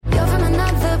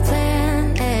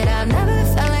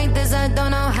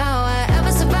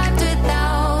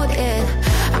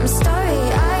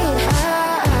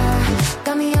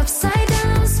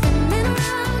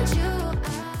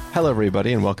Hello,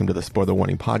 everybody, and welcome to the Spoiler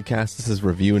Warning Podcast. This is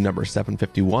review number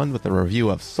 751 with a review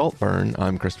of Saltburn.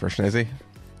 I'm Christopher Schnese.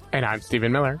 And I'm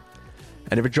Stephen Miller.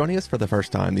 And if you're joining us for the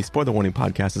first time, the Spoiler Warning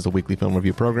Podcast is a weekly film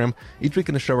review program. Each week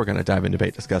in the show, we're going to dive in,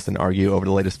 debate, discuss, and argue over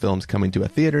the latest films coming to a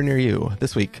theater near you.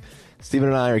 This week, Stephen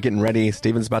and I are getting ready.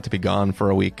 Stephen's about to be gone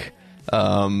for a week.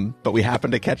 But we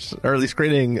happen to catch early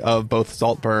screening of both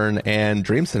Saltburn and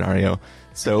Dream Scenario.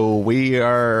 So we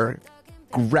are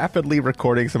rapidly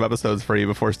recording some episodes for you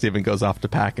before Stephen goes off to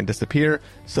pack and disappear,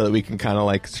 so that we can kind of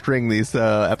like string these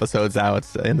episodes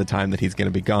out in the time that he's going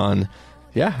to be gone.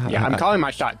 Yeah, I'm calling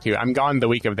my shot too. I'm gone the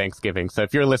week of Thanksgiving, so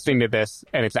if you're listening to this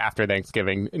and it's after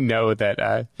Thanksgiving, know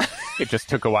that it just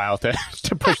took a while to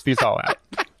push these all out.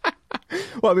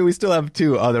 Well, I mean, we still have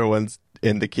two other ones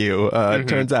in the queue. It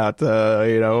turns out,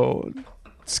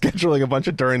 scheduling a bunch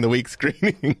of during the week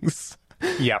screenings.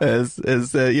 Yeah,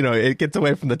 it gets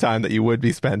away from the time that you would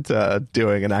be spent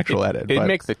doing an actual edit. It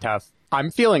makes it tough. I'm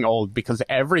feeling old because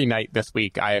every night this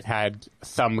week I have had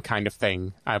some kind of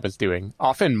thing I was doing.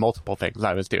 Often multiple things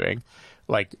I was doing.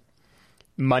 Like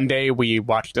Monday we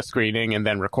watched a screening and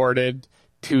then recorded.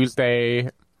 Tuesday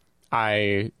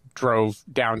I drove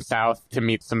down south to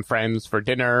meet some friends for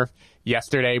dinner.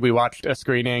 Yesterday we watched a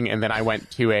screening and then I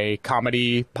went to a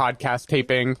comedy podcast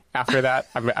taping after that.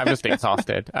 I'm just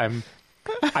exhausted.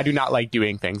 I do not like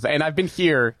doing things. And I've been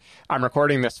here. I'm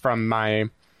recording this from my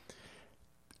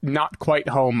not quite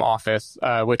home office,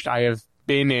 which I have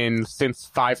been in since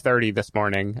 5:30 this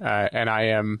morning, and I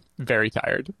am very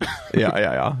tired.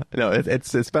 Yeah. No,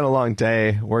 it's been a long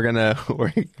day. We're gonna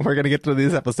get through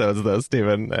these episodes though,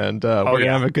 Stephen, and we're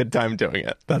gonna have a good time doing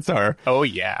it. That's our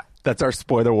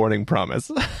spoiler warning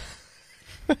promise.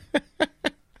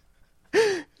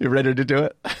 You ready to do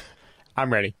it?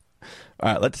 I'm ready.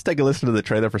 All right, let's take a listen to the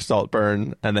trailer for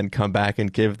Saltburn and then come back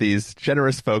and give these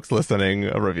generous folks listening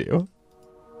a review.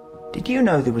 Did you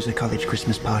know there was a college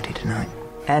Christmas party tonight?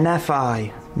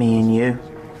 NFI, me and you.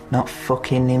 Not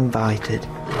fucking invited.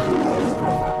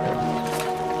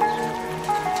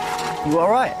 You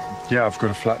alright? Yeah, I've got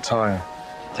a flat tire.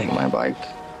 Take my bike.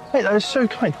 Hey, that is so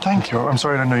kind. Thank you. I'm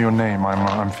sorry I don't know your name.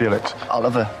 I'm Felix.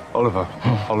 Oliver. Oliver,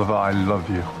 I love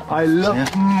you. I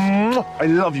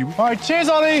love you. All right, cheers,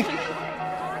 Ollie.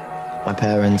 My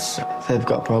parents, they've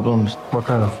got problems. What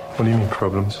do you mean,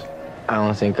 problems? I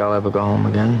don't think I'll ever go home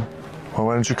again. Well,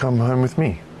 why don't you come home with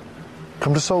me?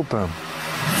 Come to Saltburn.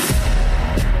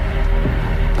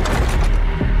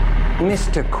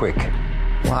 Mr. Quick.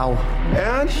 Wow.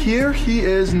 And here he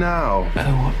is now.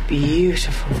 Oh, what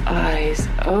beautiful eyes.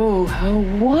 Oh, how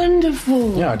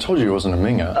wonderful. Yeah, I told you he wasn't a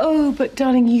minger. Oh, but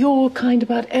darling, you're kind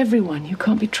about everyone. You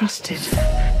can't be trusted.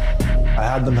 I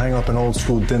had them hang up an old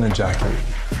school dinner jacket.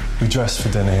 We dressed for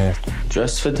dinner here.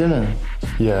 Dressed for dinner?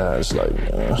 Yeah, it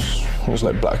was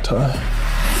like black tie.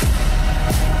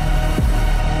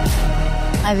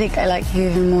 I think I like you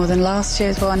even more than last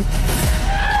year's one.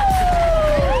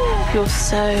 You're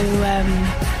so,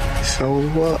 So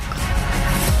what?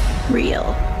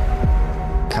 real.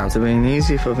 Can't have been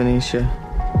easy for Venetia.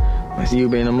 With you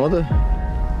being a mother.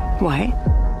 Why?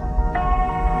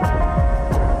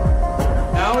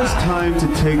 Now it's time to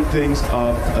take things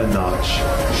up a notch.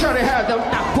 Shawty had them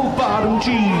apple bottom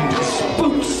jeans,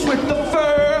 boots with the fur.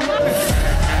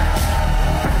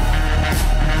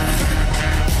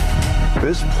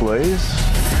 This place?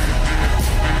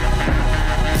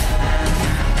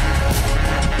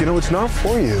 It's not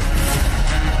for you.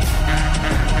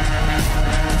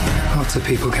 Lots of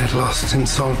people get lost in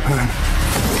Saltburn.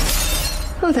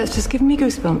 Oh, that's just giving me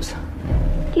goosebumps.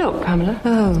 Look, Pamela.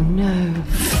 Oh, no.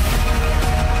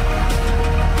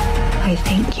 I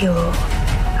think you're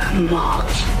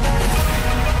marked.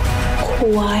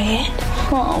 Quiet,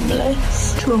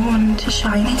 harmless, drawn to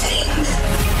shiny things.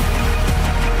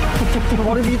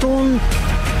 What have you done?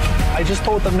 I just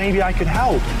thought that maybe I could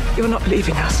help. You're not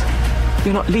leaving us.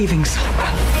 You're not leaving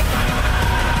Saltburn.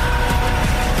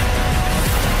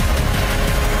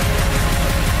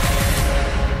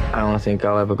 I don't think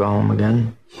I'll ever go home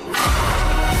again.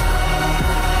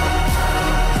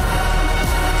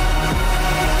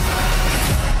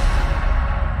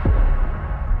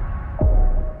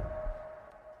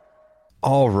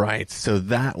 All right, so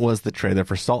that was the trailer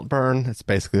for Saltburn. It's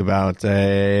basically about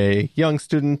a young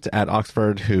student at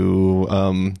Oxford who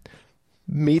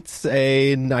meets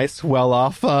a nice,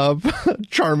 well-off,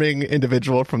 charming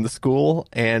individual from the school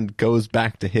and goes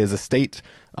back to his estate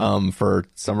for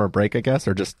summer break, I guess,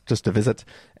 or just to visit,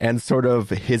 and sort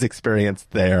of his experience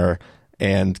there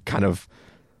and kind of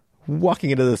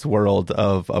walking into this world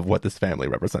of what this family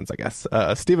represents, I guess.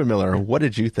 Stephen Miller, what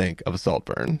did you think of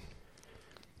Saltburn?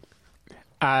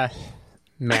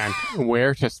 Man,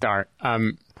 where to start?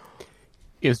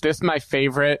 Is this my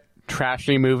favorite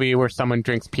trashy movie where someone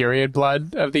drinks period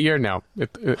blood of the year? No,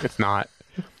 it's not.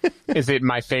 Is it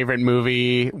my favorite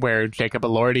movie where Jacob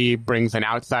Elordi brings an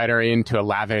outsider into a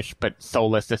lavish but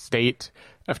soulless estate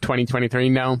of 2023?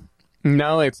 No,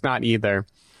 it's not either.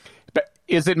 But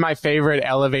is it my favorite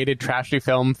elevated trashy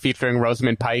film featuring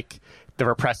Rosamund Pike, the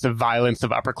repressive violence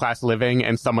of upper-class living,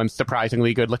 and someone's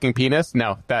surprisingly good-looking penis?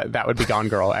 No, that would be Gone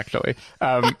Girl, actually.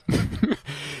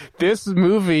 This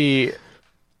movie...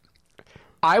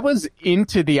 I was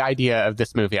into the idea of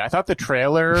this movie. I thought the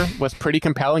trailer was pretty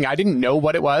compelling. I didn't know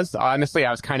what it was. Honestly,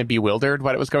 I was kind of bewildered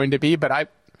what it was going to be, but I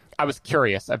was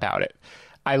curious about it.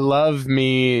 I love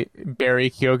me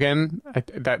Barry Keoghan.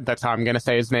 That's how I'm going to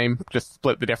say his name. Just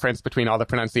split the difference between all the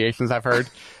pronunciations I've heard.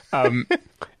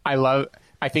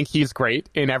 I think he's great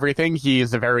in everything.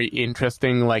 He's a very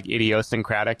interesting, like,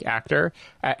 idiosyncratic actor.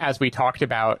 As we talked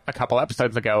about a couple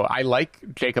episodes ago, I like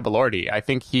Jacob Elordi. I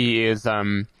think he is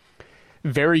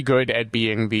very good at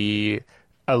being the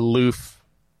aloof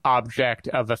object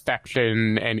of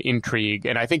affection and intrigue.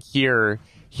 And I think here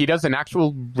he does an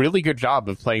actual really good job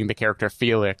of playing the character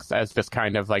Felix as this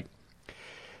kind of like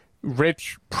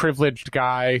rich, privileged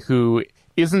guy who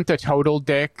isn't a total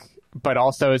dick, but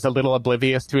also is a little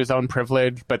oblivious to his own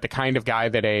privilege, but the kind of guy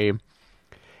that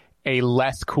a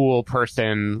less cool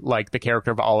person like the character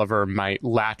of Oliver might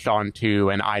latch onto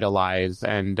and idolize,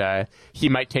 and he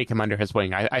might take him under his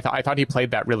wing. I thought he played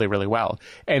that really, really well.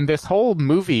 And this whole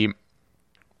movie,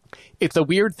 it's a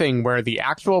weird thing where the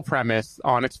actual premise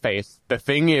on its face, the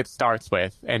thing it starts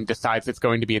with and decides it's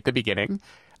going to be at the beginning,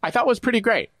 I thought was pretty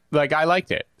great. Like, I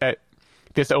liked it.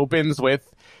 This opens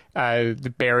with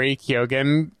Barry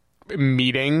Keoghan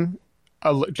meeting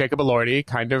Jacob Elordi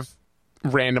kind of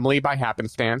randomly by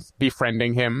happenstance,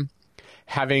 befriending him,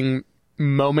 having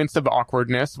moments of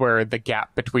awkwardness where the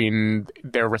gap between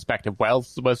their respective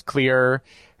wealths was clear,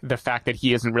 the fact that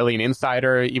he isn't really an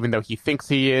insider even though he thinks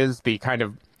he is, the kind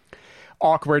of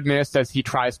awkwardness as he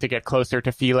tries to get closer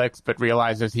to Felix but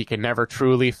realizes he can never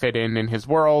truly fit in his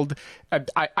world.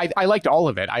 I liked all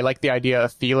of it. I liked the idea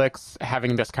of Felix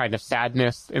having this kind of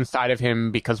sadness inside of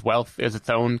him because wealth is its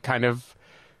own kind of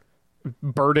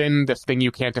burden, this thing you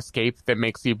can't escape that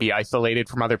makes you be isolated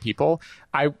from other people.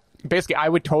 I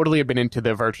would totally have been into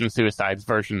the Virgin Suicides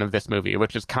version of this movie,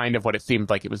 which is kind of what it seemed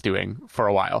like it was doing for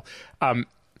a while.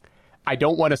 I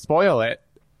don't want to spoil it,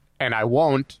 and I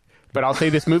won't, but I'll say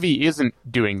this movie isn't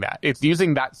doing that. It's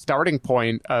using that starting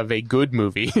point of a good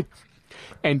movie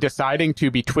and deciding to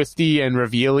be twisty and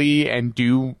reveal-y and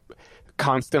do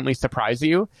constantly surprise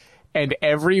you. And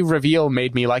every reveal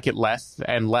made me like it less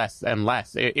and less and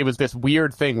less. It was this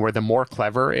weird thing where the more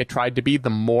clever it tried to be, the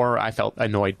more I felt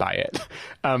annoyed by it.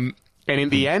 And in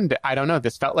the end, I don't know,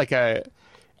 this felt like a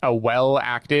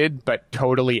well-acted but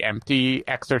totally empty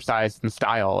exercise in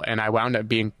style. And I wound up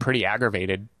being pretty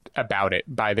aggravated about it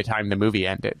by the time the movie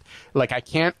ended. Like, I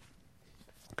can't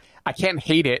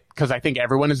hate it because I think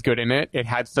everyone is good in it. It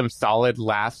had some solid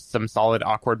laughs, some solid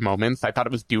awkward moments. I thought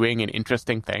it was doing an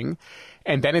interesting thing.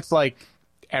 And then it's like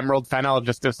Emerald Fennell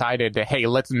just decided to, hey,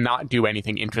 let's not do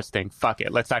anything interesting. Fuck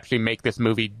it. Let's actually make this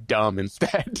movie dumb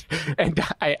instead. And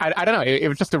I don't know. It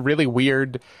was just a really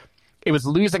weird... It was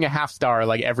losing a half star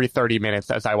like every 30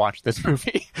 minutes as I watched this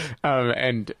movie.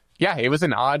 And yeah, it was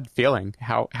an odd feeling.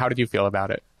 How did you feel about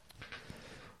it?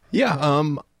 Yeah,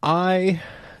 I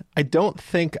don't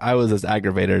think I was as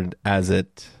aggravated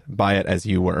by it as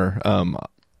you were.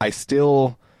 I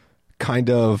still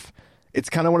it's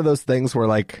kind of one of those things where,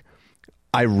 like,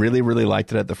 I really, really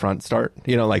liked it at the front start.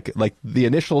 You know, like the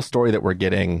initial story that we're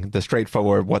getting, the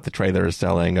straightforward what the trailer is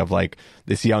selling of, like,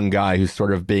 this young guy who's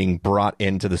sort of being brought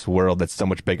into this world that's so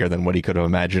much bigger than what he could have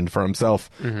imagined for himself,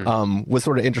 was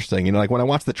sort of interesting. You know, like, when I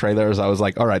watched the trailers, I was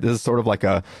like, all right, this is sort of like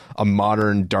a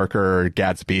modern, darker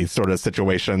Gatsby sort of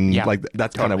situation. Yeah, like,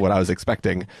 that's totally kind of what I was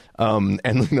expecting. And,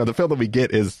 you know, the film that we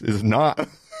get is not...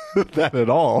 that at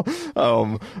all.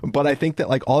 But I think that,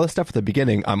 like, all the stuff at the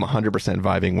beginning, I'm 100%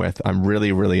 vibing with. I'm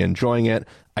really, really enjoying it.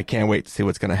 I can't wait to see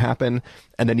what's going to happen.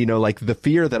 And then, you know, like, the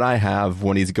fear that I have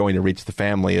when he's going to reach the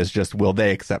family is just, will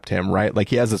they accept him, right? Like,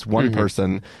 he has this one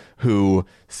person who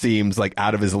seems like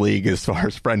out of his league as far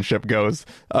as friendship goes,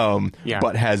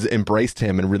 but has embraced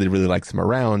him and really, really likes him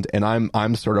around. And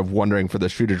I'm sort of wondering for the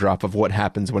shoe to drop of what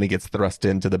happens when he gets thrust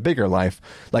into the bigger life.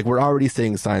 Like, we're already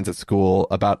seeing signs at school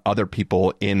about other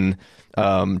people in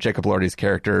Jacob Elordi's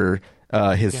character,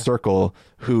 his circle,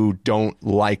 who don't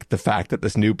like the fact that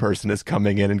this new person is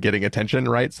coming in and getting attention,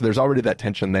 right? So there's already that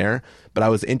tension there, but I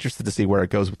was interested to see where it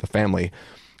goes with the family.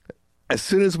 As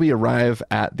soon as we arrive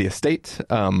at the estate,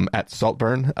 at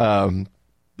Saltburn,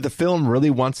 the film really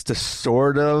wants to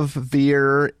sort of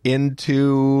veer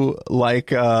into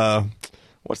like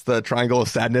what's the Triangle of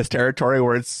Sadness territory,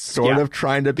 where it's sort of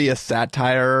trying to be a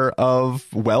satire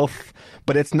of wealth,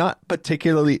 but it's not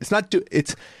particularly.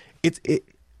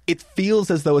 It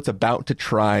feels as though it's about to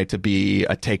try to be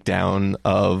a takedown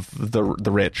of the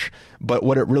rich, but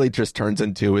what it really just turns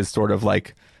into is sort of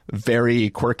like very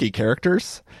quirky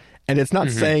characters. And it's not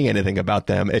saying anything about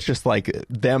them. It's just like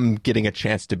them getting a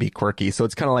chance to be quirky. So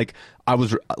it's kind of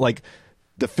like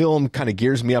the film kind of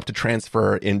gears me up to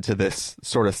transfer into this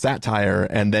sort of satire.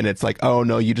 And then it's like, oh,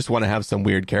 no, you just want to have some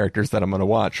weird characters that I'm going to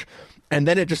watch. And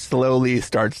then it just slowly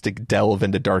starts to delve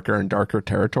into darker and darker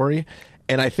territory.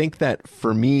 And I think that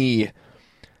for me,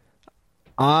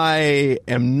 I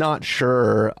am not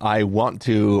sure I want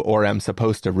to or am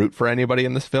supposed to root for anybody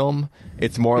in this film.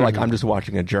 It's more like I'm just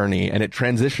watching a journey, and it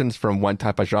transitions from one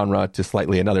type of genre to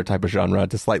slightly another type of genre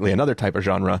to slightly another type of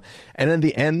genre. And in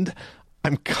the end,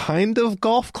 I'm kind of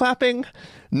golf clapping,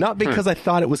 not because I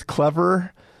thought it was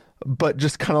clever, but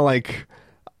just kind of like,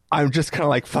 I'm just kind of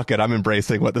like, fuck it, I'm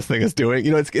embracing what this thing is doing.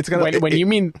 You know, it's gonna.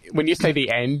 When you say the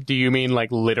end, do you mean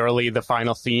like literally the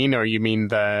final scene, or you mean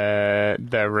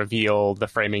the reveal, the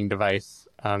framing device?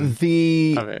 Not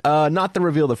the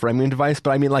reveal, the framing device,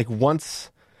 but I mean like once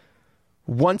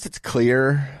it's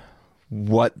clear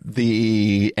what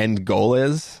the end goal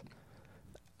is,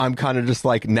 I'm kind of just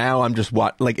like, now I'm just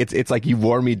it's like you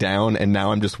wore me down, and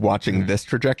now I'm just watching this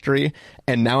trajectory,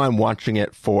 and now I'm watching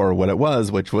it for what it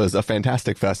was, which was a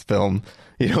Fantastic Fest film.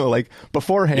 You know, like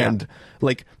beforehand,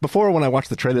 like before when I watched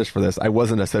the trailers for this, I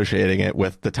wasn't associating it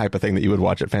with the type of thing that you would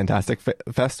watch at Fantastic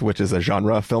Fest, which is a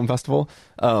genre film festival.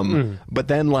 But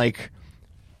then like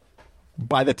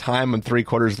by the time I'm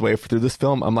 3/4 of the way through this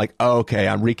film, I'm like, oh, okay,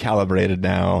 I'm recalibrated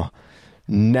now.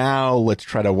 Now let's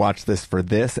try to watch this for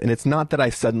this. And it's not that I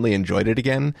suddenly enjoyed it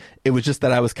again. It was just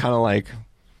that I was kind of like,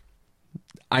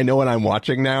 I know what I'm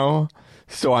watching now,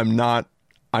 so I'm not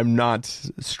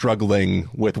struggling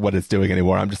with what it's doing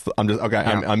anymore. I'm just okay.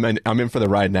 Yeah. I'm in for the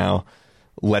ride now.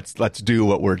 Let's do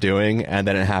what we're doing. And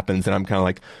then it happens, and I'm kind of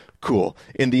like, cool.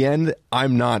 In the end,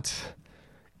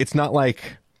 it's not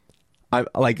like, I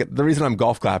like, the reason I'm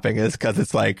golf clapping is because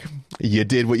it's like, you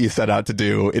did what you set out to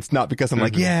do. It's not because I'm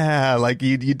like, yeah, like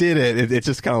you did it. It's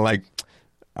just kind of like,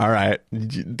 all right,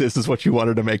 this is what you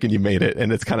wanted to make and you made it.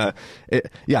 And it's kind of, it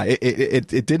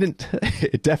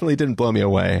definitely didn't blow me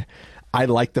away. I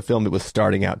liked the film it was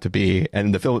starting out to be,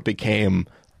 and the film it became,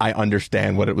 I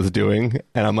understand what it was doing,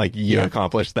 and I'm like, you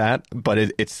accomplished that, but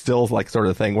it's still like sort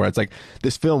of thing where it's like,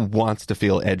 this film wants to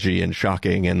feel edgy and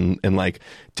shocking and like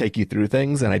take you through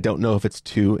things, and I don't know if it's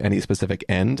to any specific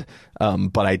end,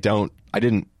 but I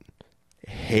didn't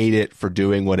hate it for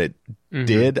doing what it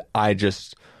did. I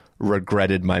just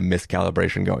regretted my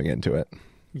miscalibration going into it.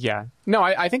 Yeah. No,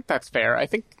 I think that's fair. I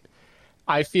think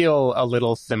I feel a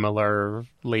little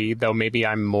similarly, though maybe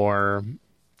I'm more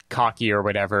cocky or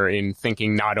whatever in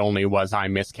thinking not only was I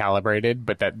miscalibrated,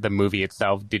 but that the movie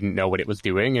itself didn't know what it was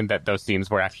doing and that those scenes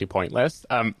were actually pointless.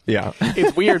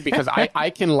 It's weird because I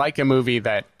can like a movie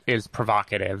that is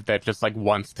provocative, that just like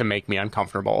wants to make me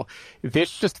uncomfortable.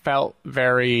 This just felt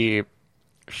very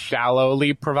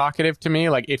shallowly provocative to me.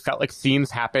 Like, it felt like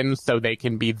scenes happen so they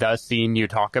can be the scene you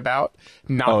talk about,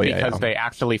 not because they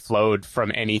actually flowed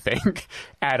from anything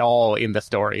at all in the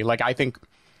story. Like, I think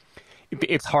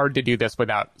it's hard to do this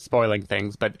without spoiling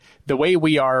things, but the way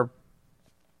we are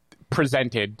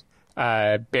presented,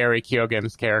 Barry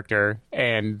Keoghan's character,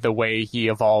 and the way he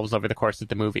evolves over the course of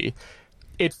the movie,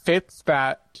 it fits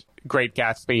that Great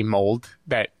Gatsby mold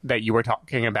that you were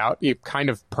talking about, kind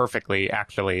of perfectly,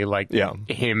 actually. Like,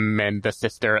 him and the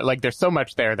sister, like, there's so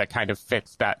much there that kind of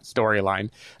fits that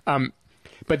storyline.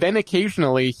 But then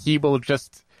occasionally he will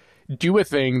just do a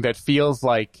thing that feels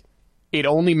like it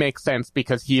only makes sense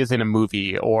because he is in a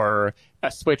movie, or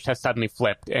a switch has suddenly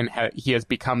flipped and he has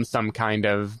become some kind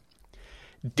of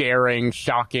daring,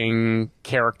 shocking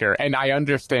character. And I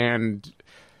understand,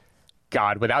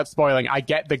 God, without spoiling, I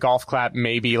get the golf clap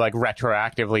maybe like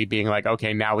retroactively being like,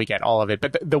 okay, now we get all of it.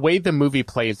 But the way the movie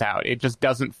plays out, it just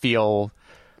doesn't feel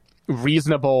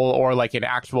reasonable or like an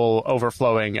actual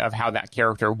overflowing of how that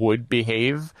character would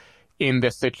behave in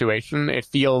this situation. It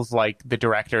feels like the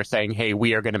director saying, hey,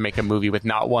 we are going to make a movie with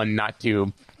not one, not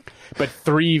two, but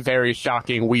three very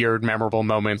shocking, weird, memorable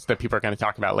moments that people are going to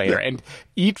talk about later. And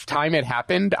each time it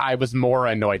happened, I was more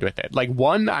annoyed with it. Like,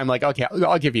 one, I'm like, okay,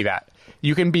 I'll give you that.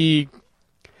 You can be,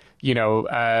 you know,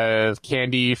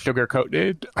 candy,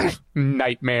 sugar-coated,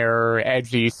 nightmare,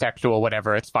 edgy, sexual,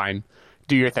 whatever. It's fine.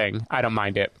 Do your thing. I don't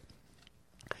mind it.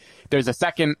 There's a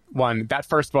second one. That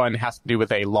first one has to do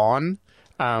with a lawn.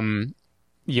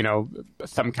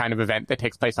 some kind of event that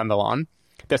takes place on the lawn.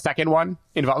 The second one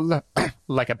involves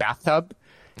like a bathtub.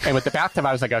 And with the bathtub,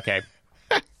 I was like, okay,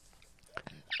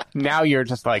 now you're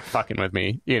just like fucking with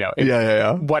me.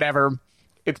 Whatever.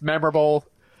 It's memorable.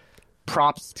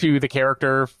 Props to the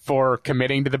character for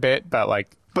committing to the bit, but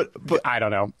I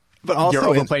don't know. But also you're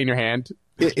overplaying your hand.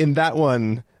 In that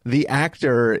one, the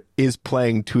actor is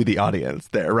playing to the audience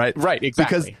there, right? Right,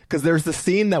 exactly. Because there's the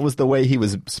scene that was the way he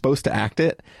was supposed to act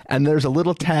it, and there's a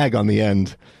little tag on the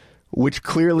end, which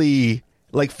clearly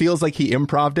feels like he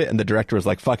improv'd it, and the director was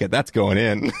like, fuck it, that's going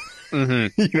in.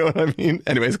 Mm-hmm. You know what I mean?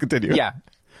 Anyways, continue. Yeah.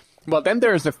 Well, then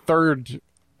there's a third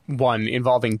one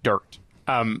involving dirt.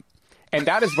 And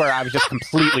that is where I was just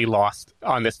completely lost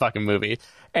on this fucking movie.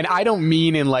 And I don't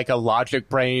mean in a logic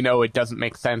brain, it doesn't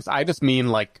make sense. I just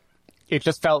mean it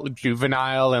just felt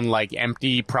juvenile and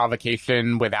empty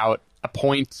provocation without a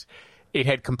point. It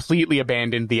had completely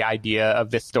abandoned the idea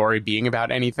of this story being about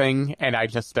anything. And I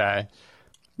just, I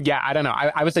don't know.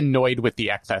 I was annoyed with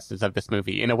the excesses of this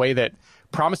movie in a way that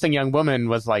Promising Young Woman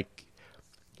was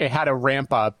it had a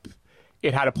ramp up.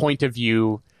 It had a point of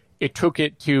view. It took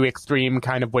it to extreme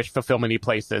kind of wish fulfillment-y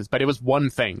places, but it was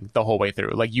one thing the whole way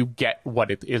through. You get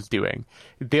what it is doing.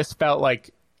 This felt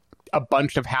like a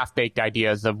bunch of half-baked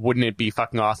ideas of wouldn't it be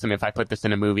fucking awesome if I put this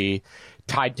in a movie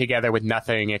tied together with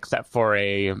nothing except for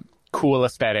a cool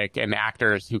aesthetic and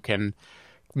actors who can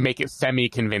make it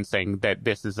semi-convincing that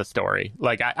this is a story.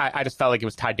 I just felt like it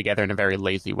was tied together in a very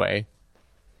lazy way.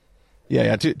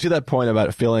 Yeah. To that point about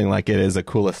it feeling like it is a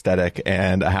cool aesthetic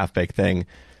and a half-baked thing,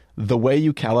 the way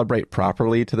you calibrate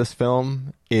properly to this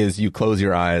film is you close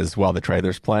your eyes while the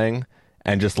trailer's playing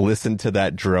and just listen to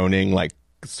that droning,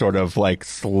 sort of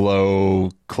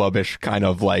slow clubbish kind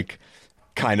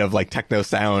of techno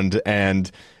sound,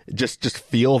 and just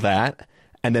feel that,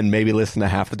 and then maybe listen to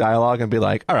half the dialogue and be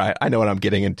like, all right, I know what I'm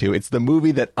getting into. It's the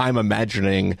movie that I'm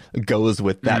imagining goes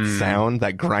with that sound,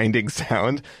 that grinding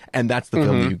sound, and that's the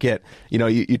film you get.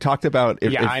 You talked about...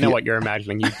 I know what you're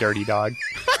imagining, you dirty dog.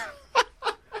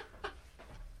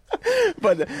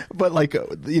 But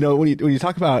when you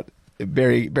talk about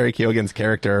Barry Keoghan's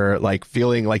character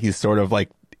feeling like he's sort of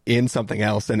in something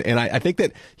else, and I think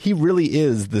that he really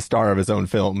is the star of his own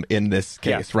film in this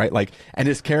case, right? And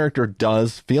his character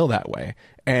does feel that way,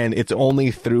 and it's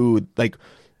only through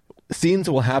scenes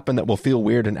will happen that will feel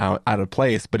weird and out of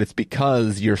place, but it's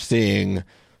because you're seeing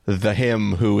the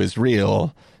him who is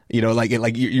real.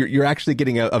 You're actually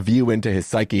getting a view into his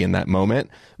psyche in that moment,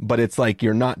 but it's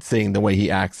you're not seeing the way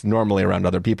he acts normally around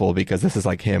other people, because this is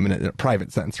him in a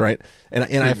private sense, right? And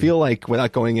I feel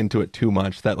without going into it too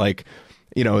much, that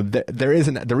there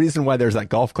isn't, the reason why there's that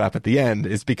golf clap at the end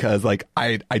is because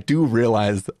I do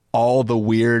realize all the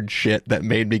weird shit that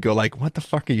made me go what the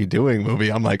fuck are you doing,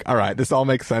 movie? I'm all right, this all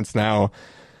makes sense now.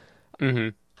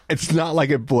 Mm-hmm. It's not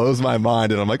it blows my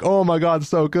mind and I'm oh my God,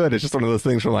 so good. It's just one of those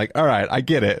things where I'm all right, I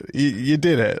get it. You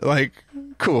did it.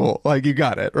 Cool. You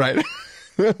got it, right?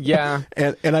 Yeah.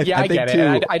 I get too, it.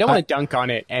 And I don't want to dunk on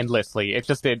it endlessly. It's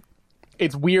just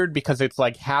it's weird because it's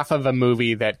half of a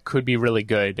movie that could be really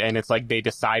good, and it's they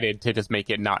decided to just make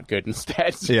it not good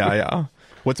instead. Yeah.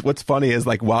 What's funny is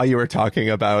while you were talking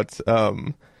about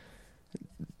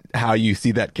how you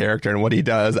see that character and what he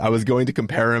does, I was going to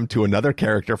compare him to another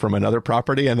character from another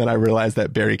property, and then I realized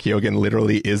that Barry Keoghan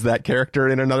literally is that character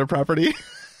in another property.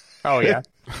 Oh yeah.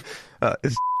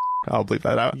 I'll bleep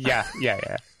that out. Yeah.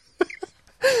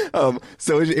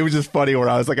 So it was just funny where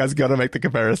I was I was gonna make the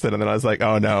comparison, and then I was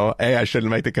oh no, A, I shouldn't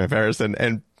make the comparison,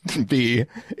 and B,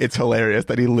 it's hilarious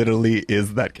that he literally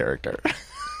is that character.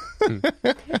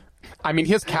 I mean,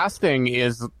 his casting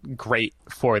is great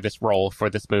for this role, for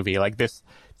this movie.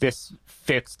 This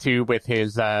fits too with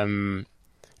his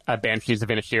Banshees of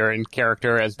Inisherin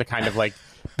character as the kind of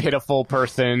pitiful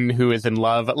person who is in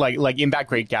love, in that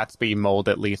Great Gatsby mold,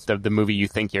 at least, of the movie you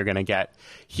think you're gonna get.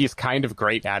 He's kind of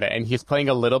great at it, and he's playing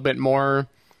a little bit more,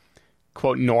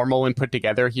 quote, normal and put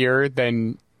together here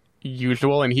than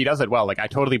usual, and he does it well. I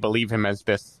totally believe him as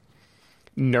this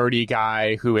nerdy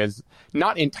guy who is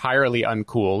not entirely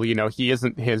uncool. He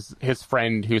isn't his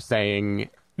friend who's saying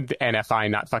NFI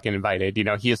not fucking invited.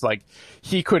 He is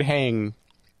he could hang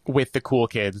with the cool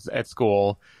kids at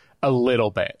school a little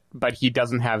bit, but he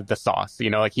doesn't have the sauce. He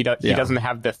doesn't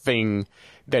have the thing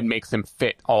that makes him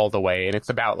fit all the way. And it's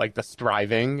about the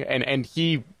striving, and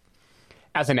he,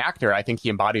 as an actor, I think he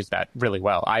embodies that really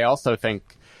well. I also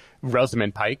think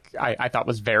Rosamund Pike, I thought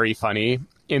was very funny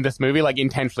in this movie,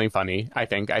 intentionally funny. I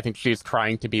think she's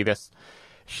trying to be this.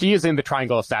 She is in the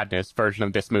Triangle of Sadness version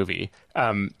of this movie,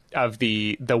 of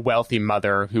the wealthy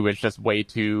mother who is just way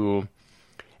too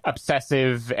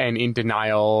obsessive and in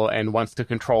denial and wants to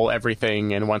control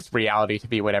everything and wants reality to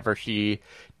be whatever she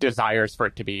desires for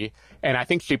it to be. And I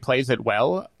think she plays it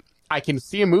well. I can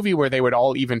see a movie where they would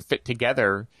all even fit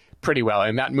together pretty well,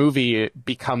 and that movie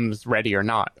becomes Ready or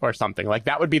Not or something. Like,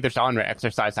 that would be the genre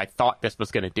exercise I thought this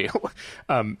was going to do.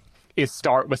 Is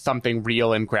start with something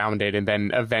real and grounded and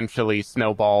then eventually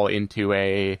snowball into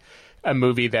a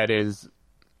movie that is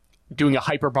doing a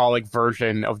hyperbolic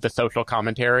version of the social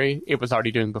commentary it was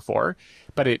already doing before,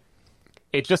 but it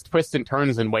just twists and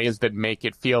turns in ways that make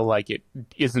it feel like it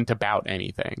isn't about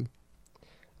anything.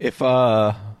 If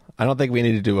I don't think we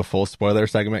need to do a full spoiler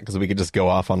segment because we could just go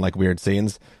off on like weird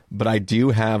scenes, but I do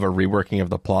have a reworking of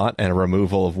the plot and a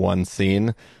removal of one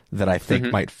scene that I think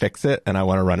might fix it, and I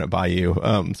want to run it by you.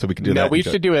 So we can do that.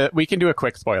 No, we can do a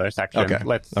quick spoiler section. Okay.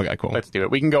 Okay, cool. Let's do it.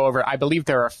 We can go over, I believe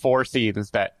there are 4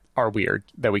 scenes that are weird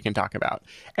that we can talk about.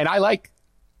 And I like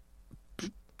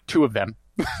 2 of them.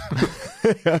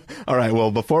 All right.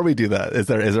 Well, before we do that, is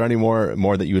there any more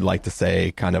that you would like to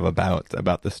say kind of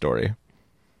about this story?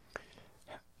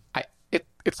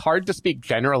 It's hard to speak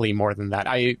generally more than that.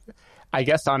 I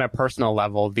guess on a personal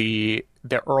level, the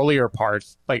earlier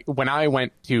parts, like when I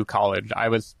went to college, I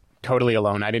was totally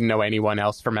alone. I didn't know anyone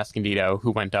else from Escondido who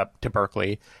went up to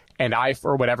Berkeley. And I,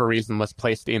 for whatever reason, was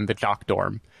placed in the jock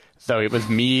dorm. So it was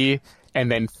me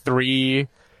and then 3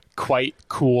 quite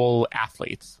cool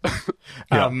athletes.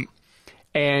 Yeah.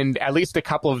 And at least a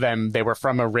couple of them, they were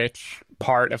from a rich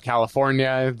part of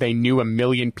California. They knew a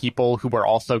million people who were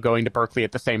also going to Berkeley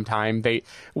at the same time.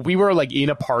 We were like in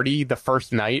a party the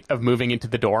first night of moving into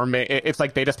the dorm. It's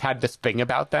like they just had this thing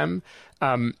about them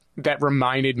that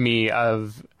reminded me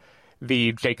of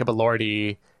the Jacob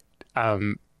Elordi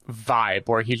vibe,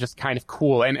 where he's just kind of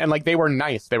cool. And like, they were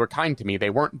nice. They were kind to me. They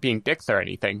weren't being dicks or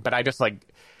anything. But I just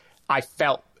I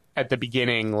felt at the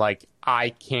beginning like I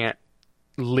can't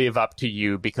live up to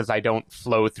you because I don't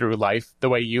flow through life the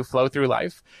way you flow through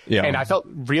life. Yeah. And I felt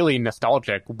really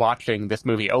nostalgic watching this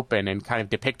movie open and kind of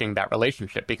depicting that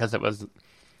relationship, because it was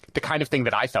the kind of thing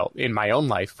that I felt in my own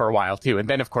life for a while too. And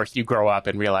then of course you grow up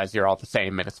and realize you're all the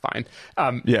same and it's fine.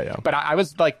 Yeah. But I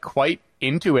was like quite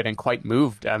into it and quite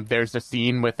moved. There's a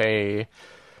scene with a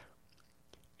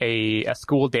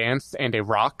school dance and a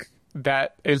rock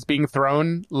that is being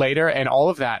thrown later, and all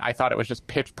of that, I thought it was just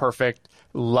pitch perfect.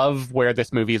 Love where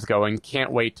this movie is going.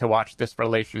 Can't wait to watch this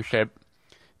relationship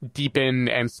deepen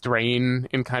and strain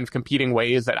in kind of competing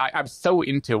ways. That I'm so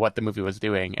into what the movie was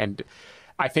doing, and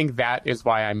I think that is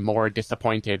why I'm more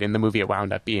disappointed in the movie it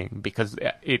wound up being, because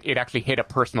it actually hit a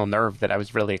personal nerve that I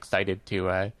was really excited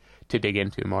to dig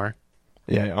into more.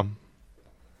 Yeah.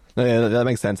 Yeah, that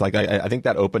makes sense. Like, I think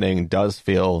that opening does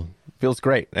feels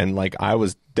great, and like I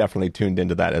was definitely tuned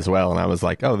into that as well. And I was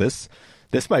like, oh, this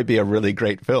might be a really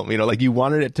great film. You know, like you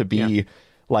wanted it to be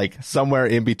like somewhere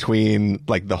in between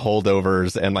like The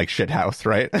Holdovers and like Shithouse,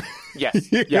 right?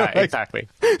 Yes. Yeah, like, exactly.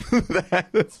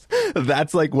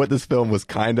 That's like what this film was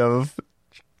kind of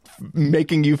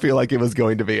making you feel like it was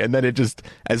going to be. And then it just,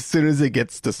 as soon as it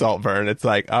gets to Saltburn, it's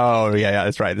like, oh yeah,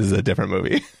 that's right. This is a different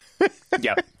movie.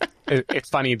 Yeah. It's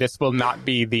funny, this will not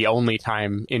be the only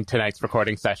time in tonight's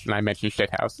recording session I mention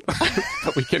Shithouse.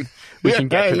 But we can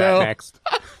get to that next.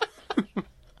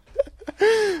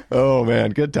 Oh man,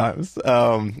 good times.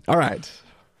 All right.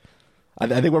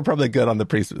 I think we're probably good on the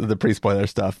pre-spoiler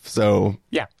stuff. So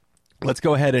yeah, let's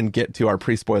go ahead and get to our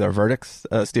pre-spoiler verdicts.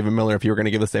 Stephen Miller, if you were going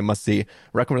to give this a must-see,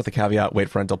 recommend with a caveat, wait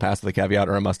for rental, pass with a caveat,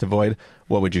 or a must-avoid,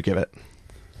 what would you give it?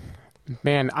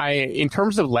 Man, in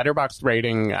terms of Letterboxd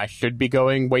rating, I should be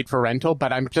going wait for rental,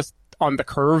 but I'm just on the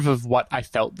curve of what I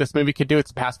felt this movie could do.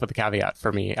 It's a pass with a caveat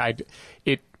for me.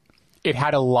 It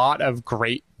had a lot of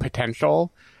great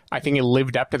potential. I think it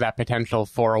lived up to that potential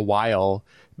for a while,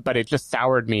 but it just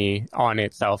soured me on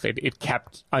itself. It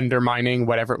kept undermining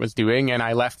whatever it was doing, and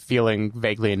I left feeling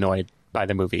vaguely annoyed by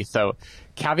the movie. So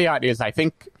caveat is, I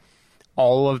think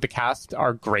all of the cast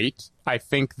are great. I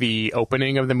think the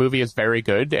opening of the movie is very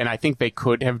good, and I think they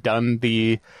could have done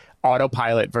the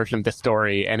autopilot version of the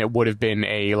story, and it would have been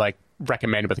a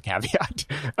recommend with a caveat.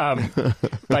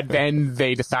 But then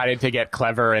they decided to get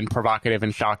clever and provocative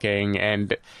and shocking,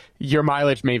 and your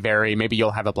mileage may vary. Maybe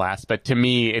you'll have a blast, but to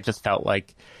me, it just felt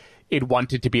like it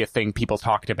wanted to be a thing people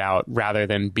talked about rather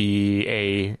than be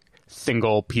a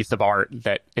single piece of art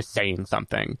that is saying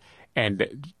something.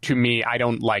 And to me, I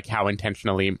don't like how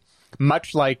intentionally,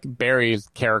 much like Barry's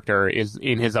character is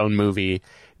in his own movie,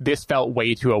 this felt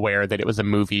way too aware that it was a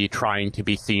movie trying to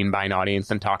be seen by an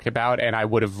audience and talked about. And I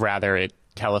would have rather it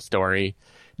tell a story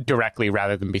directly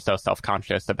rather than be so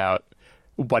self-conscious about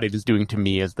what it is doing to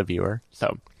me as the viewer.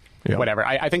 So whatever.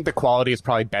 I think the quality is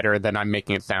probably better than I'm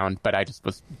making it sound, but I just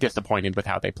was disappointed with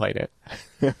how they played it.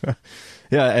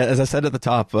 Yeah, as I said at the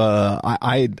top,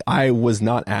 I was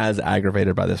not as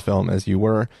aggravated by this film as you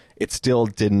were. It still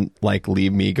didn't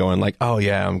leave me going oh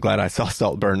yeah, I'm glad I saw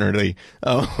Saltburn early.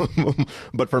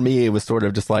 But for me, it was sort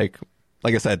of just like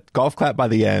I said, golf clap by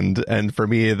the end, and for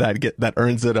me that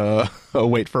earns it a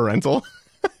wait for rental.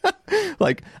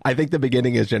 I think the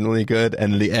beginning is generally good,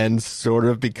 and the end sort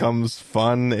of becomes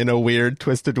fun in a weird,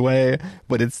 twisted way,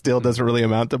 but it still doesn't really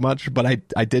amount to much. But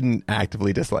I didn't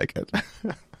actively dislike it.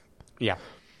 Yeah.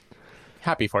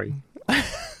 Happy for you.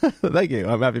 Thank you.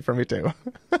 I'm happy for me too.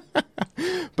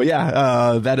 But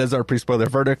yeah, that is our pre-spoiler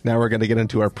verdict. Now we're going to get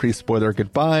into our pre-spoiler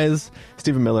goodbyes.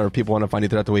 Stephen Miller, if people want to find you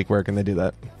throughout the week, where can they do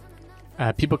that?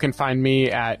 People can find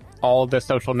me at all the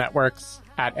social networks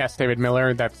at S. David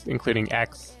Miller. That's including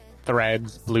X,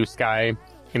 Threads, Blue Sky,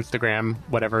 Instagram,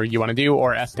 whatever you want to do,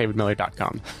 or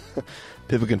sdavidmiller.com.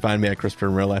 People can find me at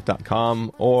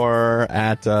ChristopherInRealLife.com or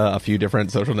at a few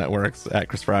different social networks at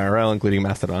ChristopherIRL, including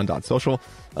Mastodon.social.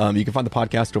 You can find the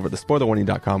podcast over at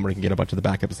thespoilerwarning.com, where you can get a bunch of the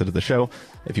back episodes of the show.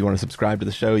 If you want to subscribe to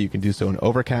the show, you can do so in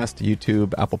Overcast,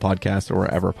 YouTube, Apple Podcasts, or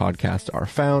wherever podcasts are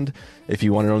found. If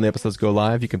you want to know when the episodes go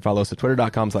live, you can follow us at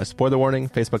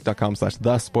twitter.com/spoilerwarning,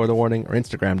 facebook.com/thespoilerwarning, or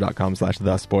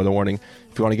instagram.com/thespoilerwarning.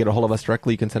 If you want to get a hold of us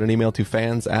directly, you can send an email to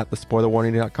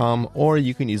fans@thespoilerwarning.com, or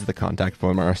you can use the contact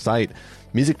form on our site.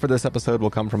 Music for this episode will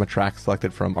come from a track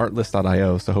selected from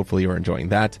artlist.io, so hopefully you're enjoying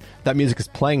that. That music is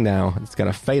playing now. It's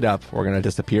going to fade up. We're going to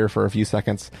disappear for a few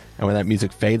seconds, and when that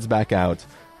music fades back out,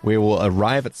 we will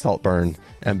arrive at Saltburn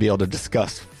and be able to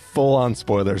discuss full-on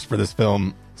spoilers for this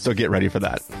film, so get ready for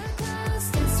that.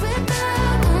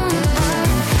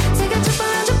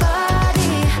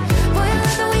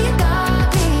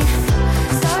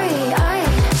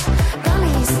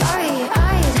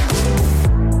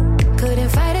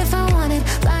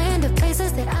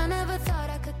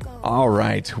 All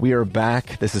right, we are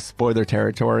back. This is spoiler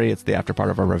territory. It's the after part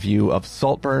of our review of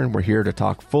Saltburn. We're here to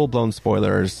talk full-blown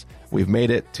spoilers. We've made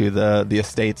it to the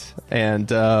estate, and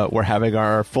we're having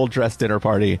our full-dress dinner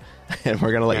party, and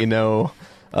we're going to let you know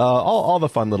all the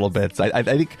fun little bits. I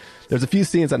think there's a few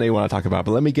scenes I know you want to talk about,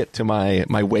 but let me get to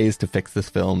my ways to fix this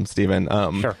film, Stephen.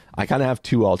 Sure. I kind of have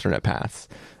two alternate paths.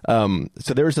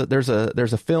 So there's a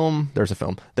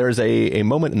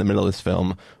moment in the middle of this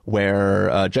film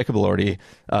where Jacob Elordi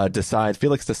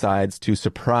Felix decides to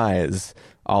surprise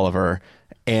Oliver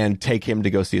and take him to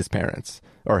go see his parents,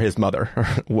 or his mother,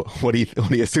 what he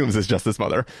assumes is just his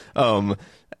mother.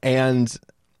 And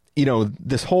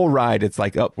this whole ride, it's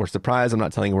like, oh, we're surprised, I'm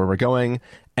not telling you where we're going.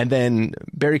 And then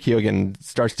Barry Keoghan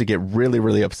starts to get really,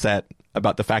 really upset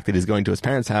about the fact that he's going to his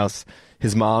parents' house.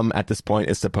 His mom at this point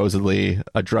is supposedly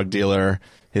a drug dealer.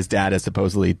 His dad is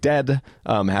supposedly dead,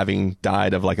 having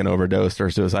died of an overdose or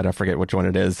suicide. I forget which one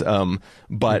it is.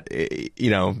 But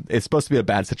it's supposed to be a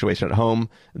bad situation at home.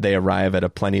 They arrive at a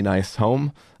plenty nice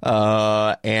home,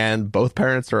 and both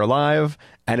parents are alive.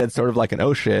 And it's sort of like an,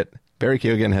 oh shit, Barry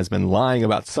Keoghan has been lying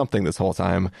about something this whole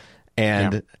time,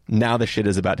 and now the shit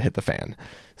is about to hit the fan.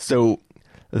 So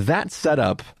that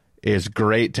setup is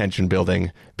great tension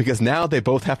building, because now they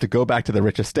both have to go back to the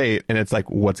rich estate, and it's like,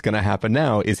 what's going to happen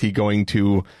now? Is he going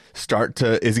to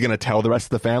tell the rest of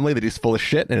the family that he's full of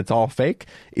shit and it's all fake?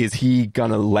 Is he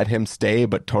going to let him stay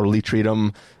but totally treat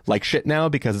him like shit now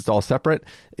because it's all separate?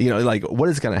 What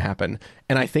is going to happen?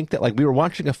 And I think that we were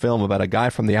watching a film about a guy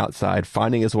from the outside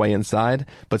finding his way inside,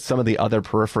 but some of the other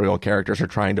peripheral characters are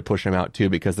trying to push him out too,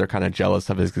 because they're kind of jealous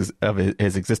of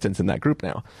his existence in that group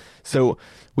now. So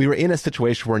we were in a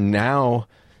situation where now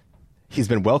he's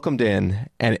been welcomed in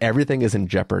and everything is in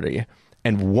jeopardy.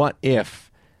 And what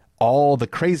if all the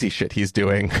crazy shit he's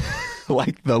doing,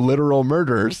 like the literal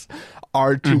murders,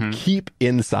 are to keep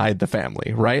inside the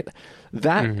family, right?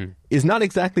 That is not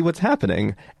exactly what's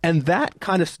happening. And that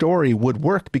kind of story would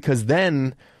work, because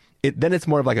then it's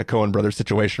more of like a Coen Brothers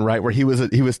situation, right? Where he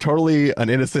was totally an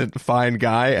innocent, fine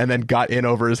guy, and then got in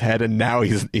over his head, and now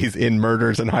he's in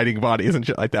murders and hiding bodies and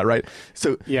shit like that, right?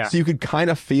 So you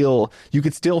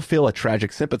could still feel a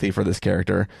tragic sympathy for this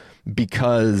character,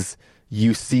 because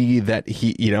you see that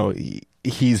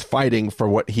he's fighting for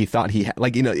what he thought he had.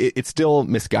 It's still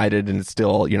misguided, and it's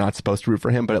still, you're not supposed to root for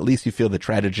him, but at least you feel the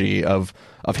tragedy of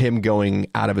him going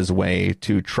out of his way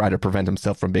to try to prevent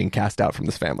himself from being cast out from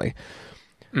this family.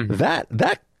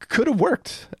 That could have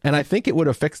worked, and I think it would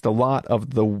have fixed a lot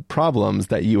of the problems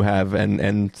that you have,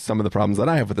 and some of the problems that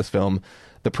I have with this film.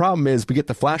 The problem is we get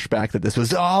the flashback that this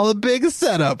was all a big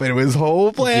setup, and it was his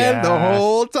whole plan the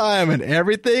whole time, and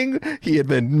everything he had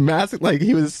been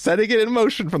he was setting it in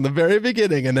motion from the very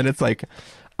beginning, and then it's like,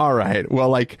 all right, well,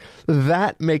 like,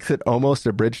 that makes it almost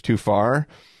a bridge too far.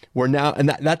 We're now, and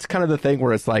that's kind of the thing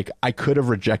where it's like, I could have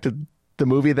rejected the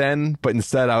movie then, but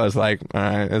instead I was like, all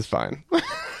right, it's fine.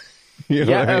 You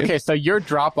know what I mean? Okay, so your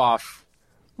drop-off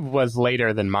was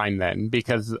later than mine then,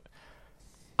 because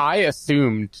I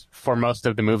assumed for most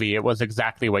of the movie it was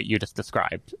exactly what you just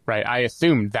described, right? I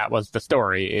assumed that was the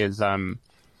story, is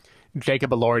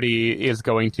Jacob Elordi is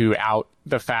going to out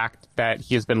the fact that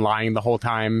he has been lying the whole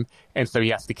time, and so he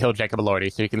has to kill Jacob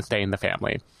Elordi so he can stay in the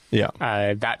family. Yeah.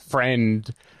 That friend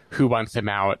who wants him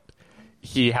out,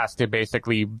 he has to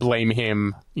basically blame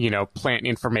him, plant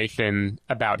information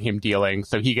about him dealing,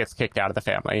 so he gets kicked out of the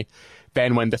family.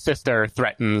 Then when the sister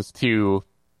threatens to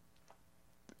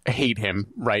hate him,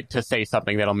 right, to say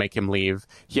something that'll make him leave,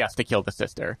 he has to kill the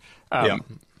sister.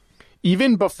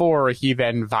 Even before he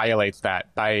then violates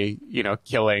that by,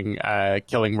 killing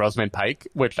Rosamund Pike,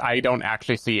 which I don't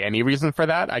actually see any reason for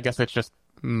that. I guess it's just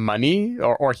money,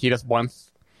 or he just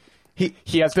wants...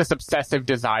 He has this obsessive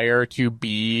desire to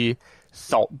be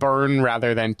Saltburn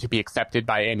rather than to be accepted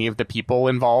by any of the people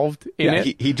involved in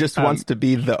it. He just wants to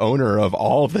be the owner of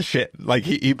all of the shit. Like,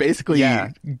 he basically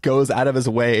goes out of his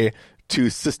way to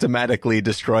systematically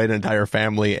destroy an entire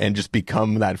family and just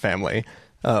become that family.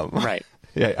 Right.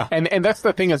 Yeah. And that's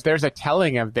the thing, is there's a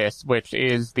telling of this, which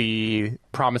is the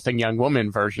Promising Young Woman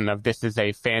version of this is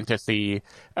a fantasy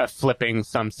flipping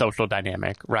some social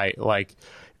dynamic, right? Like,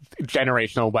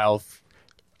 generational wealth,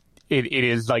 it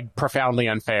is like profoundly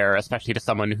unfair, especially to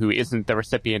someone who isn't the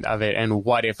recipient of it. And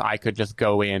what if I could just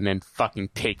go in and fucking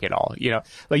take it all?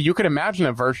 Like, you could imagine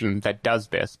a version that does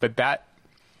this, but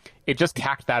it just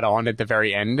tacked that on at the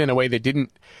very end in a way that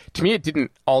didn't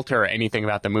alter anything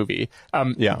about the movie.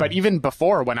 But even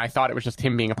before, when I thought it was just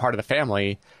him being a part of the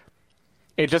family,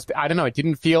 it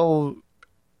didn't feel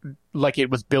like it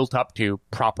was built up to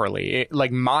properly.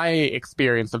 Like, my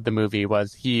experience of the movie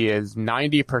was he is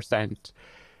 90%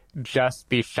 just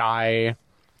the shy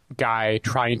guy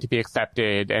trying to be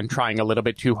accepted and trying a little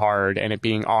bit too hard and it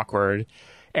being awkward.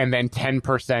 And then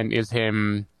 10% is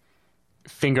him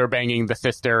finger banging the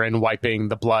sister and wiping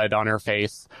the blood on her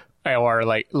face. Or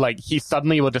like he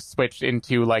suddenly will just switch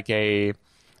into like a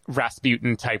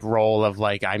Rasputin type role of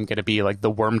like, I'm going to be like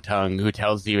the worm tongue who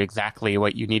tells you exactly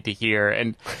what you need to hear.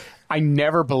 And I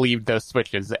never believed those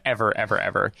switches ever, ever,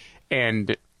 ever.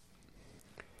 And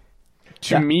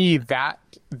to me, that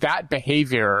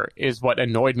behavior is what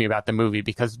annoyed me about the movie,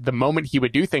 because the moment he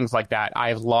would do things like that,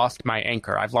 I've lost my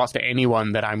anchor. I've lost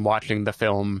anyone that I'm watching the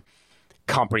film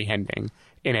comprehending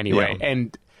in any way.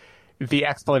 And the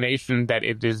explanation that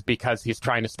it is because he's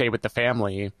trying to stay with the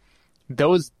family,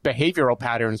 those behavioral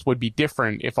patterns would be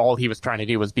different if all he was trying to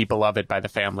do was be beloved by the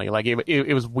family. Like,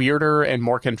 it was weirder and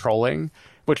more controlling,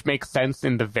 which makes sense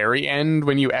in the very end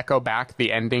when you echo back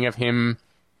the ending of him.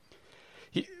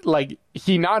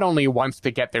 He not only wants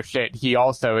to get their shit, he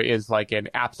also is like an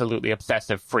absolutely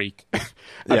obsessive freak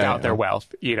about their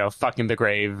wealth, fucking the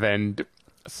grave and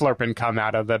slurping cum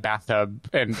out of the bathtub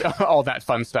and all that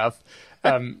fun stuff.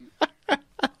 I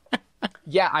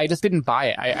just didn't buy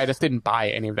it. I just didn't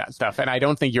buy any of that stuff. And I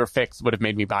don't think your fix would have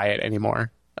made me buy it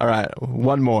anymore. All right,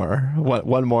 one more.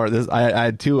 I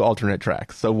had two alternate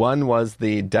tracks. So one was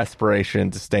the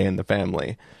desperation to stay in the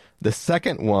family. The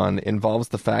second one involves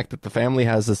the fact that the family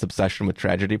has this obsession with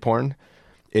tragedy porn.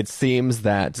 It seems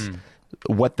that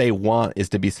what they want is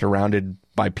to be surrounded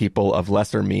by people of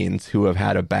lesser means who have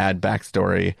had a bad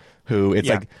backstory, who it's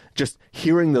like just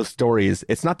hearing those stories.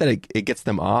 It's not that it gets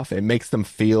them off. It makes them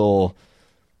feel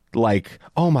like,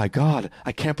 oh my God,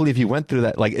 I can't believe you went through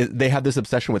that. Like, they have this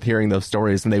obsession with hearing those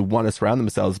stories, and they want to surround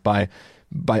themselves by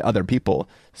other people.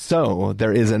 So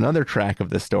there is another track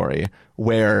of this story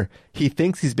where he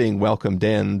thinks he's being welcomed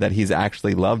in, that he's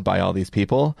actually loved by all these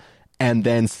people. And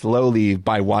then slowly,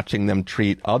 by watching them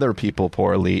treat other people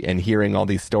poorly and hearing all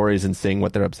these stories and seeing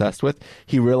what they're obsessed with,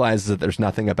 he realizes that there's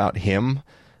nothing about him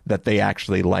that they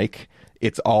actually like.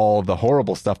 It's all the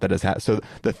horrible stuff that has happened. So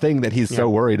the thing that he's so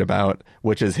worried about,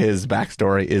 which is his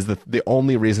backstory, is the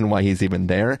only reason why he's even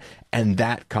there. And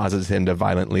that causes him to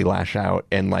violently lash out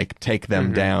and like take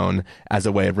them down as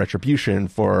a way of retribution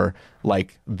for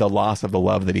like the loss of the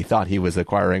love that he thought he was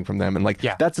acquiring from them. And like,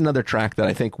 that's another track that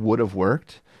I think would have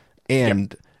worked.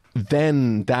 And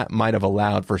then that might have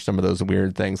allowed for some of those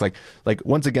weird things. Like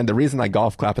once again, the reason I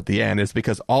golf clap at the end is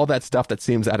because all that stuff that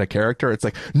seems out of character, it's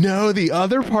like, no, the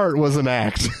other part was an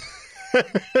act.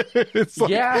 It's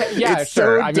like, it's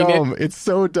sure. So dumb. It's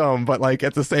so dumb. But like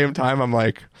at the same time, I'm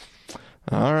like,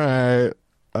 all right,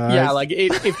 Yeah, like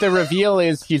if the reveal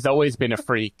is he's always been a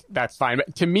freak, that's fine.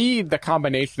 But to me, the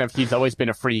combination of he's always been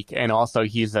a freak and also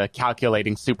he's a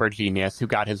calculating super genius who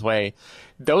got his way,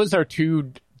 those are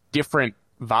two different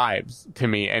vibes to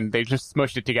me, and they just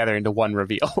smushed it together into one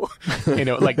reveal.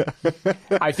 Like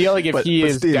I feel like if he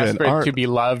is Steven, desperate to be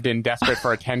loved and desperate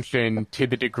for attention to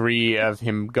the degree of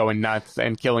him going nuts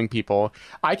and killing people,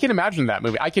 I can imagine that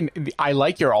movie. I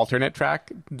like your alternate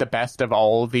track the best of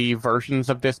all the versions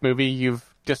of this movie you've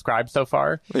described so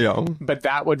far. Yeah. But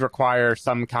that would require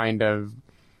some kind of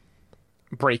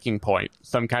breaking point,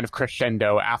 some kind of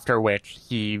crescendo after which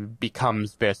he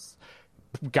becomes this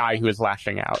guy who is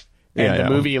lashing out. And the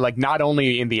movie, like, not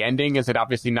only in the ending is it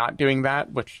obviously not doing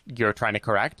that, which you're trying to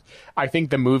correct, I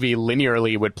think the movie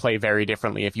linearly would play very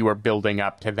differently if you were building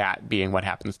up to that being what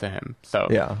happens to him. So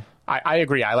yeah, I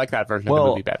agree. I like that version of the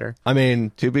movie better. I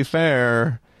mean, to be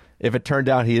fair, if it turned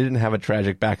out he didn't have a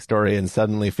tragic backstory and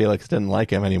suddenly Felix didn't like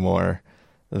him anymore,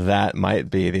 that might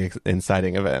be the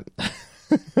inciting event.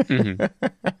 Mm-hmm.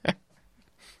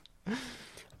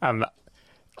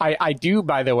 I do,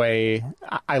 by the way,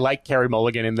 I like Carey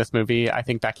Mulligan in this movie. I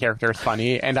think that character is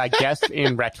funny. And I guess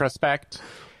in retrospect,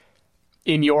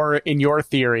 in your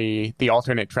theory, the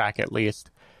alternate track at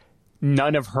least,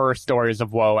 none of her stories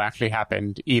of woe actually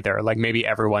happened either. Like maybe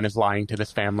everyone is lying to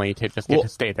this family to just get to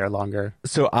stay there longer.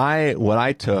 So what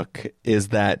I took is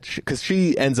that, because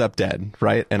she ends up dead,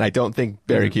 right? And I don't think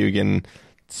Barry Keoghan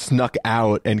snuck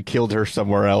out and killed her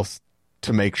somewhere else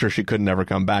to make sure she could never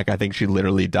come back. I think she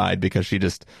literally died because she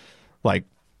just like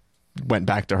went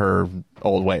back to her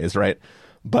old ways, right?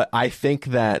 But I think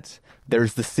that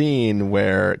there's the scene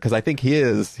where, because I think he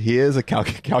is a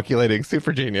calculating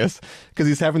super genius, because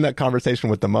he's having that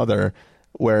conversation with the mother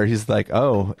where he's like,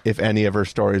 oh, if any of her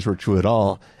stories were true at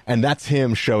all. And that's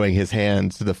him showing his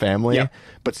hand to the family,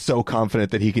 but so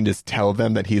confident that he can just tell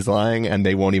them that he's lying and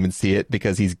they won't even see it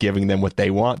because he's giving them what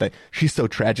they want. That she's so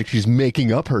tragic, she's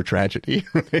making up her tragedy.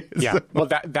 Right? Yeah. Well,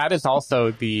 that is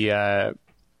also the,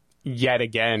 yet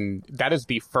again, that is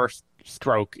the first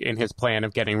stroke in his plan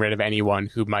of getting rid of anyone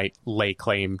who might lay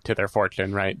claim to their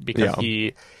fortune, right? Because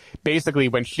he basically,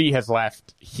 when she has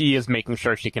left, he is making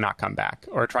sure she cannot come back,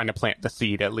 or trying to plant the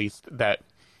seed at least that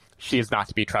she is not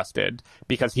to be trusted,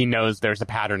 because he knows there's a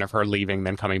pattern of her leaving,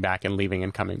 then coming back, and leaving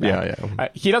and coming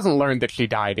back. He doesn't learn that she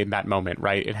died in that moment,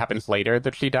 right? It happens later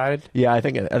that she died. Yeah, I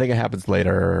think it happens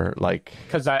later, like,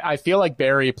 because I feel like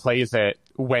Barry plays it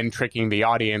when tricking the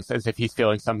audience as if he's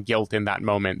feeling some guilt in that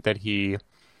moment that he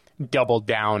doubled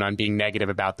down on being negative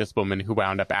about this woman who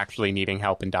wound up actually needing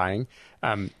help and dying.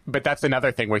 But that's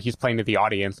another thing where he's playing to the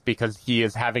audience, because he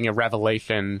is having a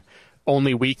revelation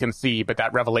only we can see, but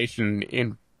that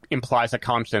revelation implies a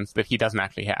conscience that he doesn't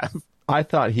actually have. I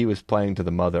thought he was playing to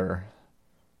the mother.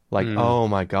 Like, oh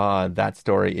my God, that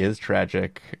story is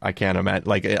tragic. I can't imagine.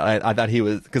 Like, I thought he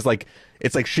was, because like,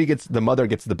 it's like the mother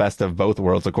gets the best of both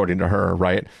worlds, according to her,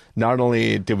 right? Not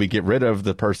only did we get rid of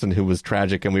the person who was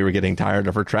tragic and we were getting tired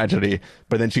of her tragedy,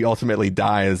 but then she ultimately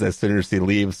dies as soon as she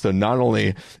leaves. So not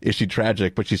only is she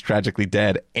tragic, but she's tragically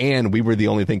dead, and we were the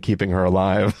only thing keeping her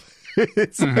alive.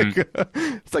 It's like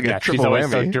a triple she's always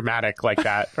whammy. so dramatic like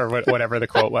that, or whatever the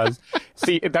quote was.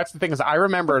 See, that's the thing, is I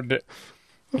remembered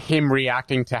him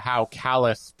reacting to how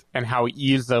calloused and how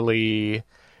easily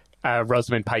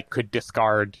Rosamund Pike could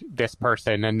discard this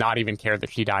person and not even care that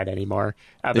she died anymore.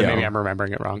 But maybe I'm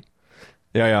remembering it wrong.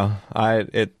 Yeah.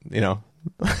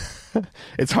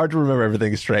 It's hard to remember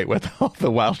everything straight with all the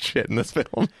wild shit in this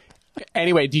film.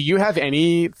 Anyway, do you have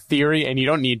any theory, and you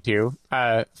don't need to,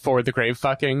 for the grave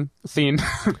fucking scene?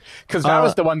 Because that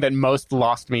was the one that most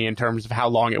lost me in terms of how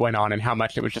long it went on and how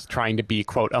much it was just trying to be,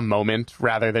 quote, a moment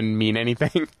rather than mean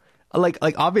anything. Like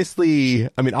obviously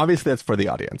that's for the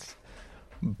audience.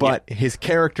 But his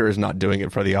character is not doing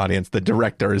it for the audience. The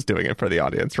director is doing it for the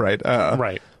audience, right?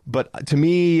 Right. But to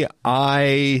me,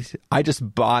 I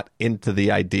just bought into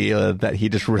the idea that he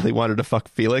just really wanted to fuck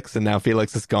Felix, and now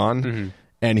Felix is gone. Mm-hmm.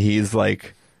 And he's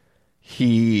like,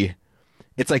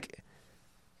 it's like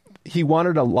he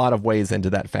wanted a lot of ways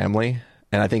into that family.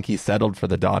 And I think he settled for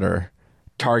the daughter,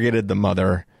 targeted the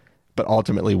mother, but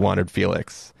ultimately wanted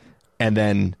Felix. And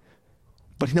then,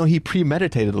 but he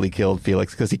premeditatedly killed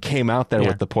Felix because he came out there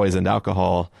with the poisoned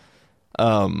alcohol.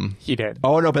 He did.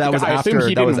 Oh no, but that was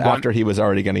after he was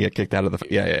already going to get kicked out of the.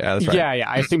 Yeah, that's right. Yeah.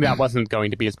 I assume that wasn't going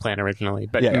to be his plan originally,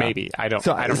 but maybe I don't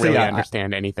really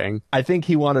understand anything. I think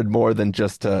he wanted more than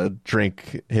just to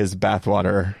drink his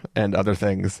bathwater and other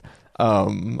things.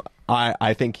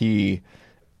 I think he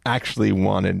actually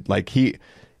wanted, like he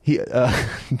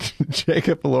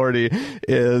Jacob Elordi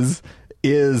is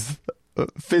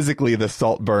physically the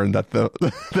Saltburn that the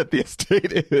that the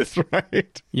estate is,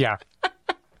 right? Yeah.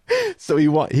 So he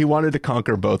wanted to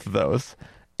conquer both of those,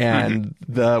 and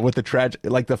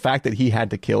the fact that he had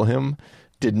to kill him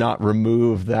did not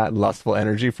remove that lustful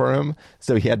energy for him.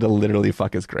 So he had to literally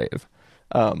fuck his grave.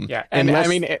 Yeah, and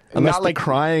unless the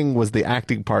crying was the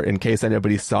acting part, in case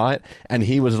anybody saw it, and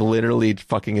he was literally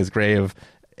fucking his grave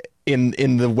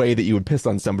in the way that you would piss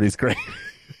on somebody's grave.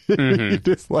 You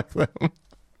dislike them.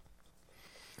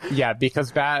 Yeah,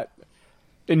 because not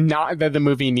that the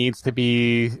movie needs to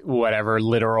be whatever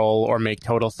literal or make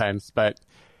total sense, but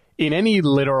in any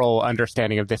literal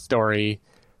understanding of this story,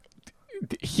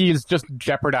 he is just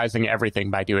jeopardizing everything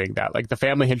by doing that. Like, the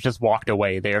family has just walked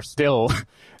away. They are still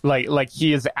like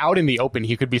he is out in the open.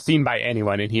 He could be seen by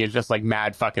anyone, and he is just like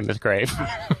mad fucking this grave.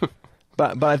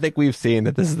 But I think we've seen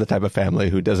that this is the type of family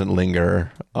who doesn't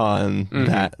linger on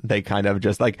that. They kind of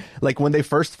just like when they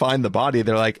first find the body,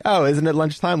 they're like, oh, isn't it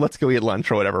lunchtime? Let's go eat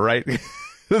lunch or whatever, right?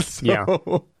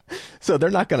 So they're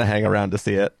not going to hang around to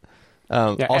see it.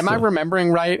 Also, am I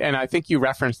remembering right? And I think you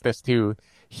referenced this too.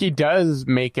 He does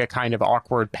make a kind of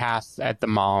awkward pass at the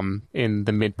mom in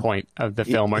the midpoint of the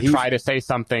film, or try to say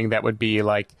something that would be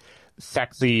like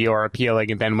sexy or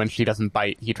appealing, and then when she doesn't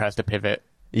bite, he tries to pivot.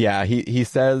 Yeah, he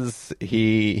says,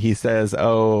 Vanitha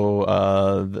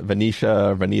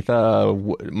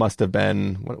must have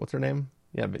been, what's her name?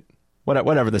 Yeah,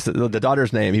 whatever the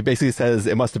daughter's name. He basically says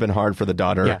it must have been hard for the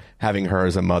daughter having her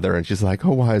as a mother, and she's like,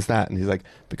 oh, why is that? And he's like,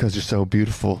 because you're so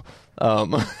beautiful.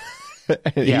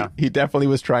 He definitely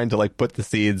was trying to like put the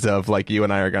seeds of like, you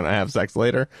and I are gonna have sex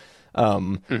later,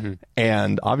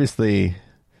 and obviously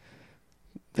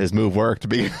his move worked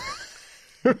because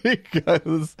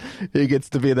he gets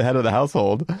to be the head of the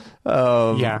household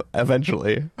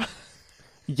eventually.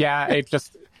 It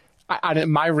just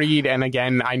my read, and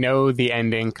again, I know the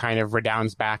ending kind of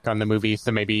redounds back on the movie,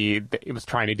 so maybe it was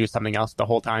trying to do something else the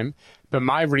whole time, but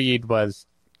my read was,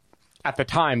 at the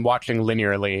time, watching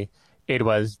linearly, it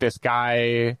was this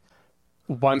guy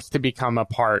wants to become a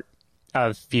part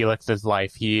of Felix's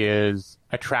life. He is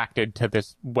attracted to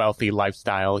this wealthy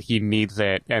lifestyle. He needs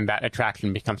it, and that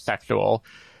attraction becomes sexual.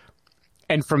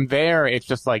 And from there, it's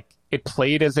just like, it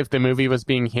played as if the movie was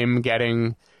being him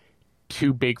getting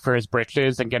too big for his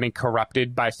britches and getting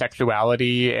corrupted by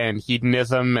sexuality and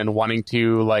hedonism and wanting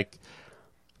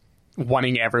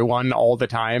everyone all the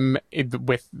time,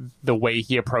 with the way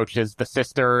he approaches the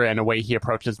sister and the way he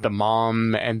approaches the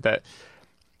mom, and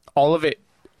all of it.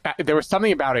 There was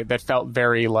something about it that felt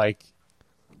very like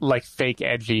fake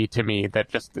edgy to me, that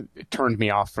just turned me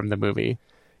off from the movie.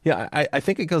 Yeah, I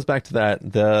think it goes back to that,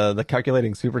 the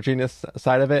calculating super genius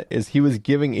side of it, is he was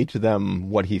giving each of them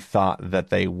what he thought that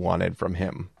they wanted from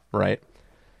him, right?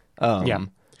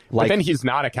 But then he's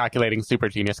not a calculating super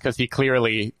genius, because he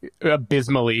clearly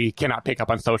abysmally cannot pick up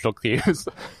on social cues.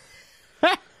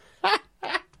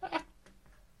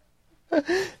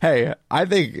 Hey, I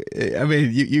mean,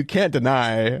 you can't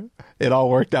deny it all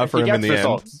worked out for him in the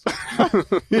results.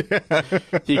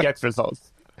 End. He gets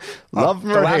results. Love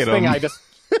him or hate him.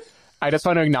 I just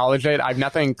want to acknowledge it. I have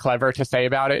nothing clever to say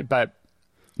about it, but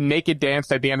naked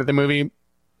dance at the end of the movie,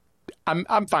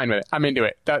 I'm fine with it. I'm into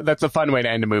it. That's a fun way to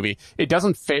end a movie. It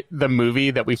doesn't fit the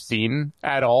movie that we've seen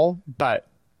at all, but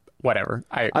whatever.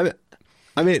 I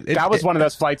mean, that was one of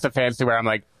those flights of fancy where I'm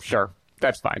like, sure,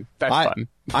 that's fine. That's fun.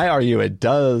 I argue it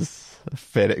does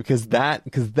fit it, because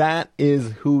that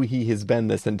is who he has been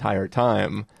this entire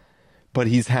time. But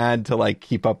he's had to like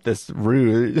keep up this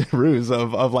ruse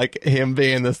of like him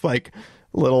being this like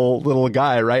little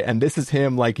guy, right? And this is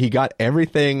him, like, he got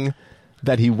everything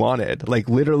that he wanted, like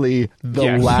literally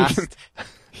last.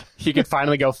 He could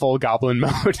finally go full goblin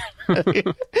mode.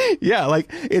 Yeah, like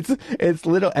it's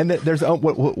little, and there's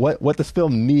what this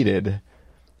film needed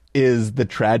is the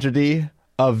tragedy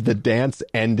of the dance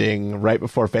ending right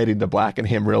before fading to black, and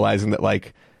him realizing that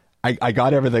like, I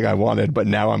got everything I wanted, but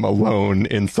now I'm alone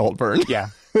in Saltburn. Yeah.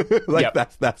 Like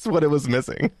that's what it was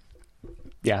missing.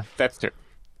 Yeah, that's true.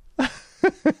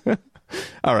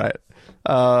 All right.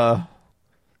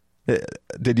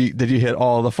 Did you hit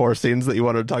all the 4 scenes that you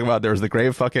wanted to talk about? There was the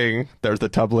grave fucking, there's the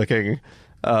tub licking,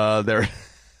 there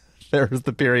was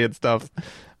the period stuff.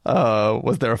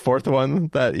 Was there a 4th one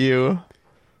that you?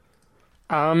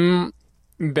 I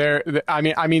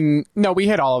mean, no, we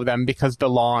hit all of them, because the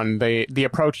lawn, the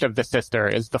approach of the sister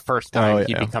is the first time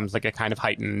he becomes like a kind of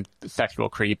heightened sexual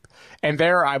creep. And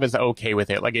there I was okay with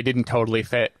it. Like, it didn't totally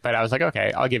fit, but I was like,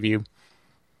 okay, I'll give you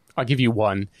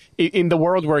one. In the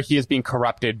world where he is being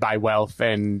corrupted by wealth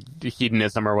and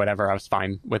hedonism or whatever, I was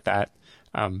fine with that.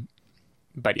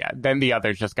 But yeah, then the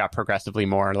others just got progressively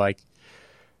more like,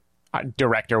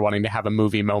 director wanting to have a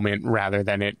movie moment rather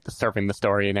than it serving the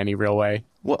story in any real way.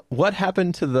 What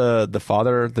happened to the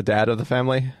father, the dad of the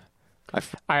family?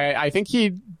 I think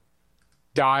he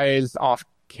dies off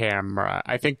camera.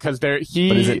 I think because But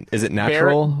is it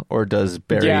natural, or does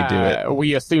Barry do it?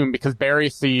 We assume, because Barry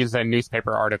sees a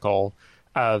newspaper article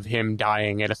of him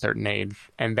dying at a certain age,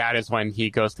 and that is when he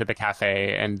goes to the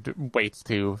cafe and waits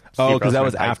to see because that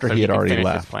was Rosamund Pike after so he had can already finish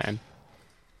left. his plan.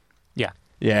 Yeah.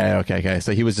 Yeah, okay.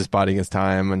 So he was just biding his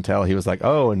time until he was like,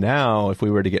 oh, now if we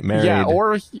were to get married. Yeah,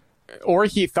 or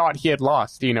he thought he had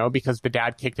lost, because the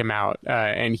dad kicked him out,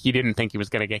 and he didn't think he was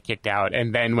going to get kicked out.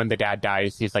 And then when the dad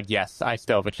dies, he's like, "Yes, I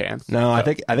still have a chance." No, so, I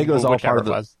think it was all part of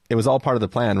it it was all part of the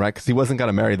plan, right? Because he wasn't going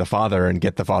to marry the father and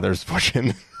get the father's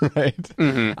fortune, right?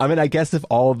 Mm-hmm. I mean, I guess if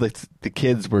all the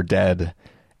kids were dead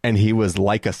and he was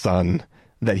like a son,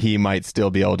 that he might still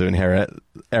be able to inherit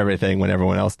everything when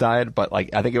everyone else died. But like,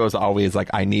 I think it was always like,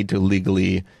 I need to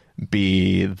legally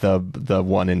be the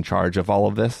one in charge of all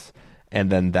of this. And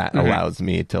then that allows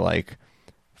me to like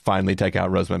finally take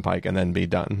out Rosamund Pike and then be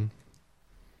done.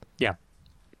 Yeah.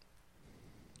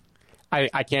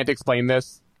 I can't explain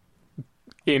this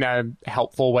in a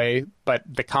helpful way, but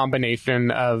the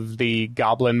combination of the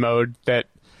goblin mode that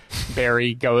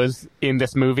Barry goes in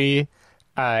this movie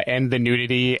and the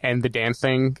nudity and the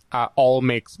dancing all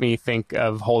makes me think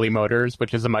of Holy Motors,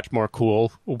 which is a much more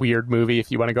cool, weird movie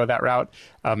if you want to go that route.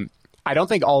 I don't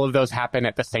think all of those happen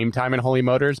at the same time in Holy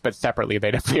Motors, but separately they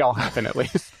definitely all happen at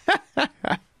least.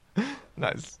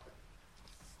 Nice.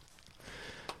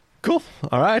 Cool.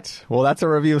 All right. Well, that's a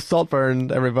review of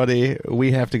Saltburn, everybody.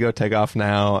 We have to go take off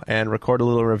now and record a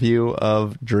little review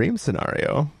of Dream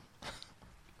Scenario.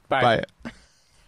 Bye. Bye.